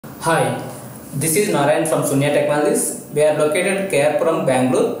Hi, this is Narayan from Sunya Technologies. We are located at Kerpuram,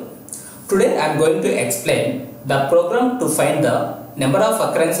 Bangalore. Today I am going to explain the program to find the number of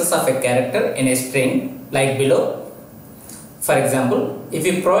occurrences of a character in a string like below. For example, if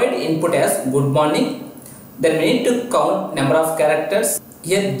we provide input as good morning, then we need to count number of characters.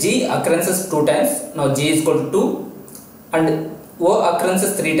 Here G occurrences 2 times, now G is equal to 2, and O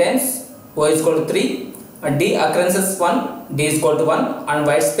occurrences 3 times, O is equal to 3. And D occurrences 1, D is equal to 1, and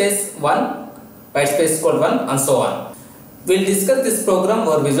white space 1, white space is equal to 1, and so on. We will discuss this program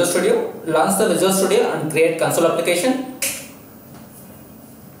over Visual Studio. Launch the Visual Studio and create console application.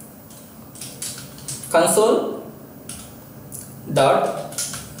 Console dot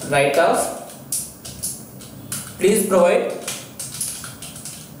write off. Please provide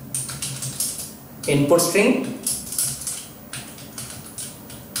input string.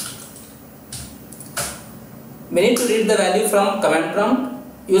 We need to read the value from command prompt.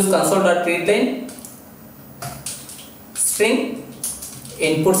 Use console.readline. String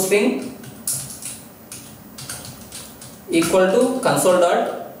input string equal to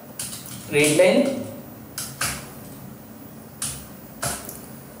console.readline.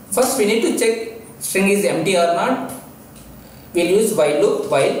 First we need to check string is empty or not. We'll use while loop.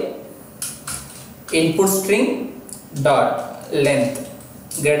 While input string dot length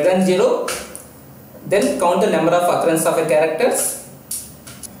greater than 0, then count the number of occurrences of a characters.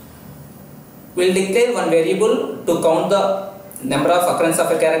 We will declare one variable to count the number of occurrences of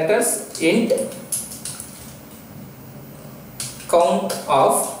a characters. Int count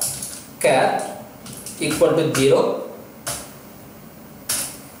of char equal to 0.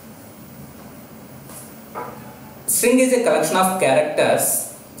 String is a collection of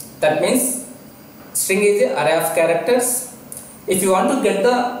characters. That means string is an array of characters. If you want to get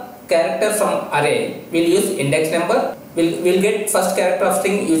the character from array, we'll use index number. We'll get first character of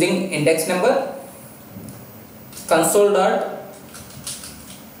string using index number. Console dot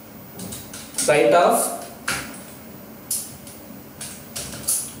write off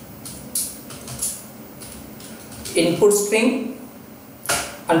input string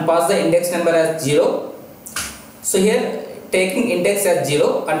and pass the index number as 0. So here taking index as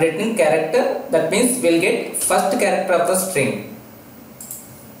 0 and returning character, that means we'll get first character of the string.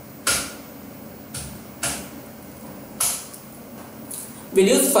 We'll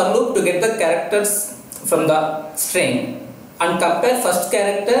use for loop to get the characters from the string and compare first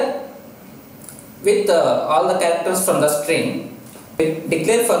character with all the characters from the string. We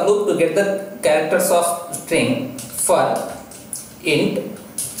declare for loop to get the characters of string for int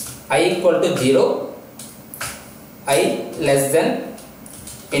I equal to 0, I less than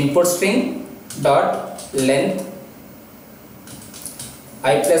input string dot length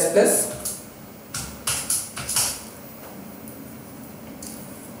I plus plus.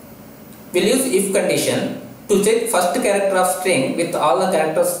 We'll use if condition to check first character of string with all the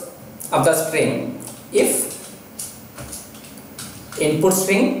characters of the string. If input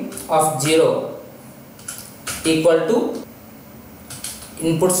string of 0 equal to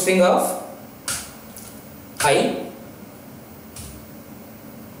input string of I,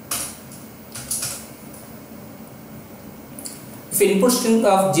 if input string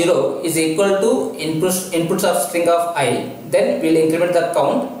of 0 is equal to inputs of string of I, then we'll increment the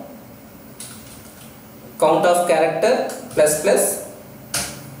count of character plus plus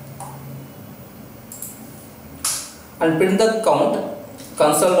and print the count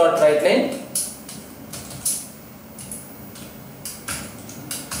console.writeline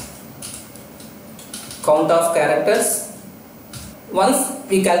count of characters. Once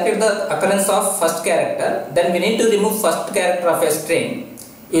we calculate the occurrence of first character, then we need to remove first character of a string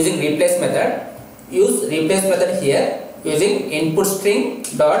using replace method. Use replace method here using input string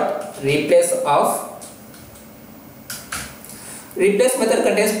dot replace of. Replace method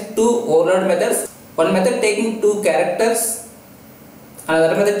contains two overload methods. One method taking two characters,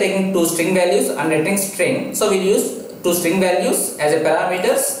 another method taking two string values and returning string. So we will use two string values as a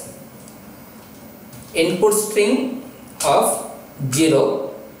parameters. Input string of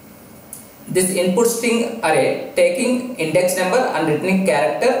 0. This input string array taking index number and returning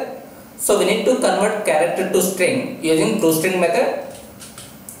character. So we need to convert character to string using toString method.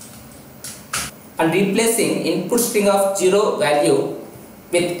 And replacing input string of 0 value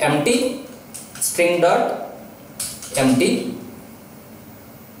with empty string dot empty.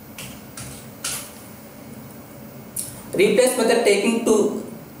 Replace method taking two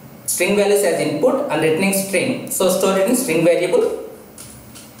string values as input and returning string. So store it in string variable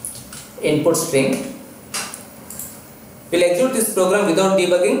input string. We'll execute this program without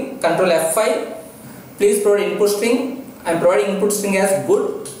debugging. Control F5. Please provide input string. I am providing input string as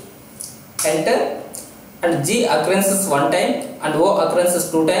good. enter, and G occurrences one time and O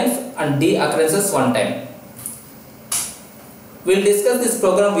occurrences two times and D occurrences one time. We will discuss this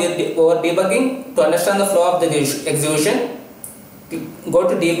program over debugging to understand the flow of the execution. Go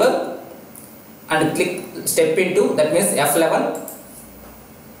to debug and click step into, that means F11.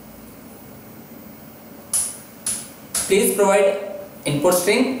 Please provide input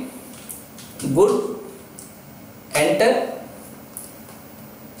string, good, enter.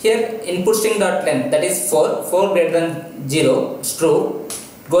 Here input string dot length, that is 4 greater than 0 is true,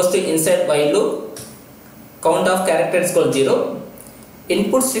 goes to inside while loop, count of character is equal to 0.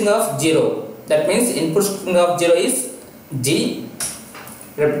 Input string of 0, that means input string of 0 is G,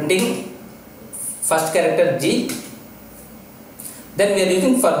 representing first character G. Then we are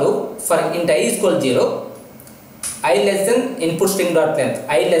using for loop for int I is equal to 0, I less than input string dot length,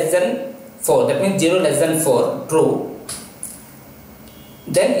 I less than 4, that means 0 less than 4, true.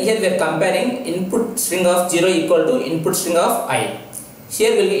 Then here we are comparing input string of 0 equal to input string of I.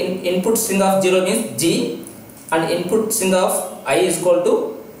 Here will be input string of 0 means G and input string of I is equal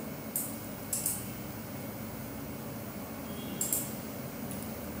to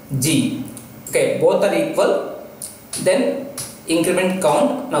G. Okay, both are equal. Then increment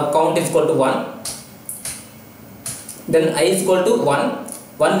count. Now count is equal to 1. Then I is equal to 1.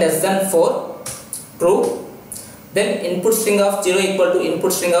 1 less than 4. True. Then input string of 0 equal to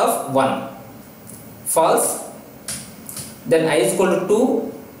input string of 1. False. Then I is equal to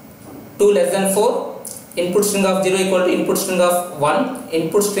 2. 2 less than 4. Input string of 0 equal to input string of 1.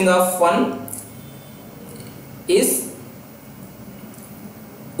 Input string of 1 is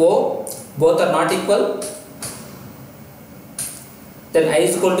O. Both are not equal. Then I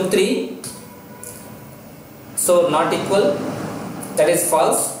is equal to 3. So not equal. That is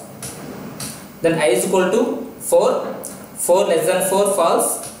false. Then I is equal to 4. 4 less than 4,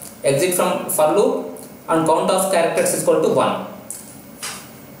 false. Exit from for loop and count of characters is equal to 1.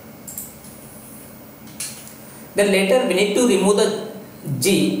 Then later we need to remove the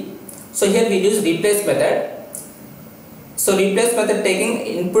G. So here we use replace method. So replace method taking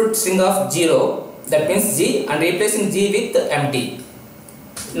input string of 0, that means G, and replacing G with empty.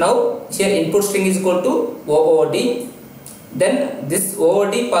 Now here input string is equal to OOD. Then this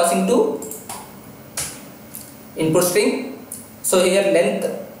OOD passing to input string. So here length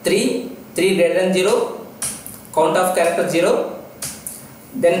 3 greater than 0, count of character 0.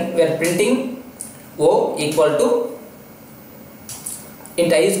 Then we are printing O equal to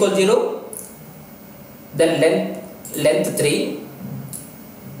int I is equal to 0. Then length 3,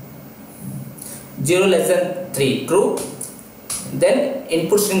 0 less than 3, true. Then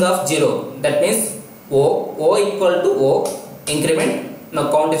input string of 0, that means O equal to O, increment. Now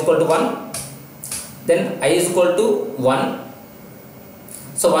count is equal to 1. Then I is equal to 1.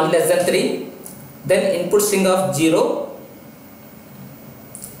 So 1 less than 3. Then input string of 0.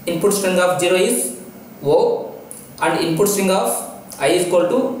 Input string of 0 is O, and input string of I is equal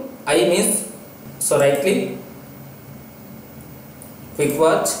to I means, so right click, quick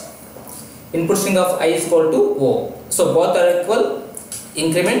watch. Input string of I is equal to O. So both are equal.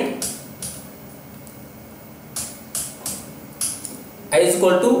 Increment I is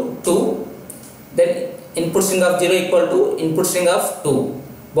equal to 2. Then input string of 0 equal to input string of 2.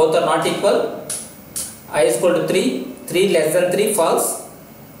 Both are not equal. I is equal to 3. 3 less than 3, false.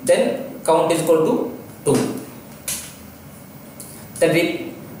 Then count is equal to 2.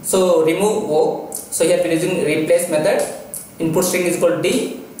 Then so remove O. So here we are using replace method. Input string is equal to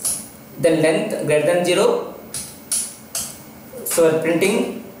D. Then length greater than 0. So we are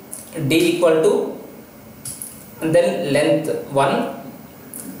printing D equal to, and then length 1.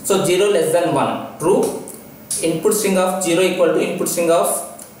 So 0 less than 1, true. Input string of 0 equal to input string of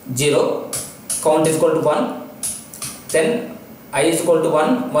 0. Count is equal to 1. Then I is equal to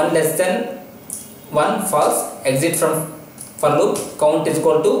 1. 1 less than 1, false. Exit from for loop. Count is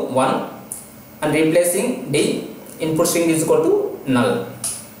equal to 1. And replacing D, input string is equal to null.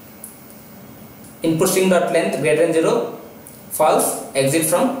 Input string dot length greater than 0, false. Exit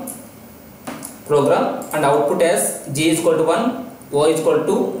from program and output as G is equal to 1. O is equal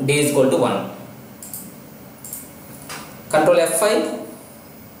to D is equal to 1. Control F5.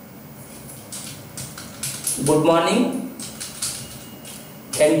 Good morning.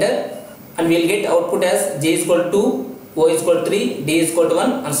 Enter. And we will get output as G is equal to 2, O is equal to 3, D is equal to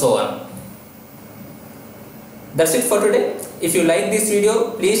 1, and so on. That's it for today. If you like this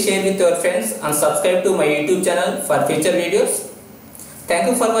video, please share with your friends and subscribe to my YouTube channel for future videos. Thank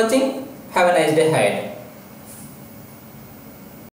you for watching. Have a nice day ahead.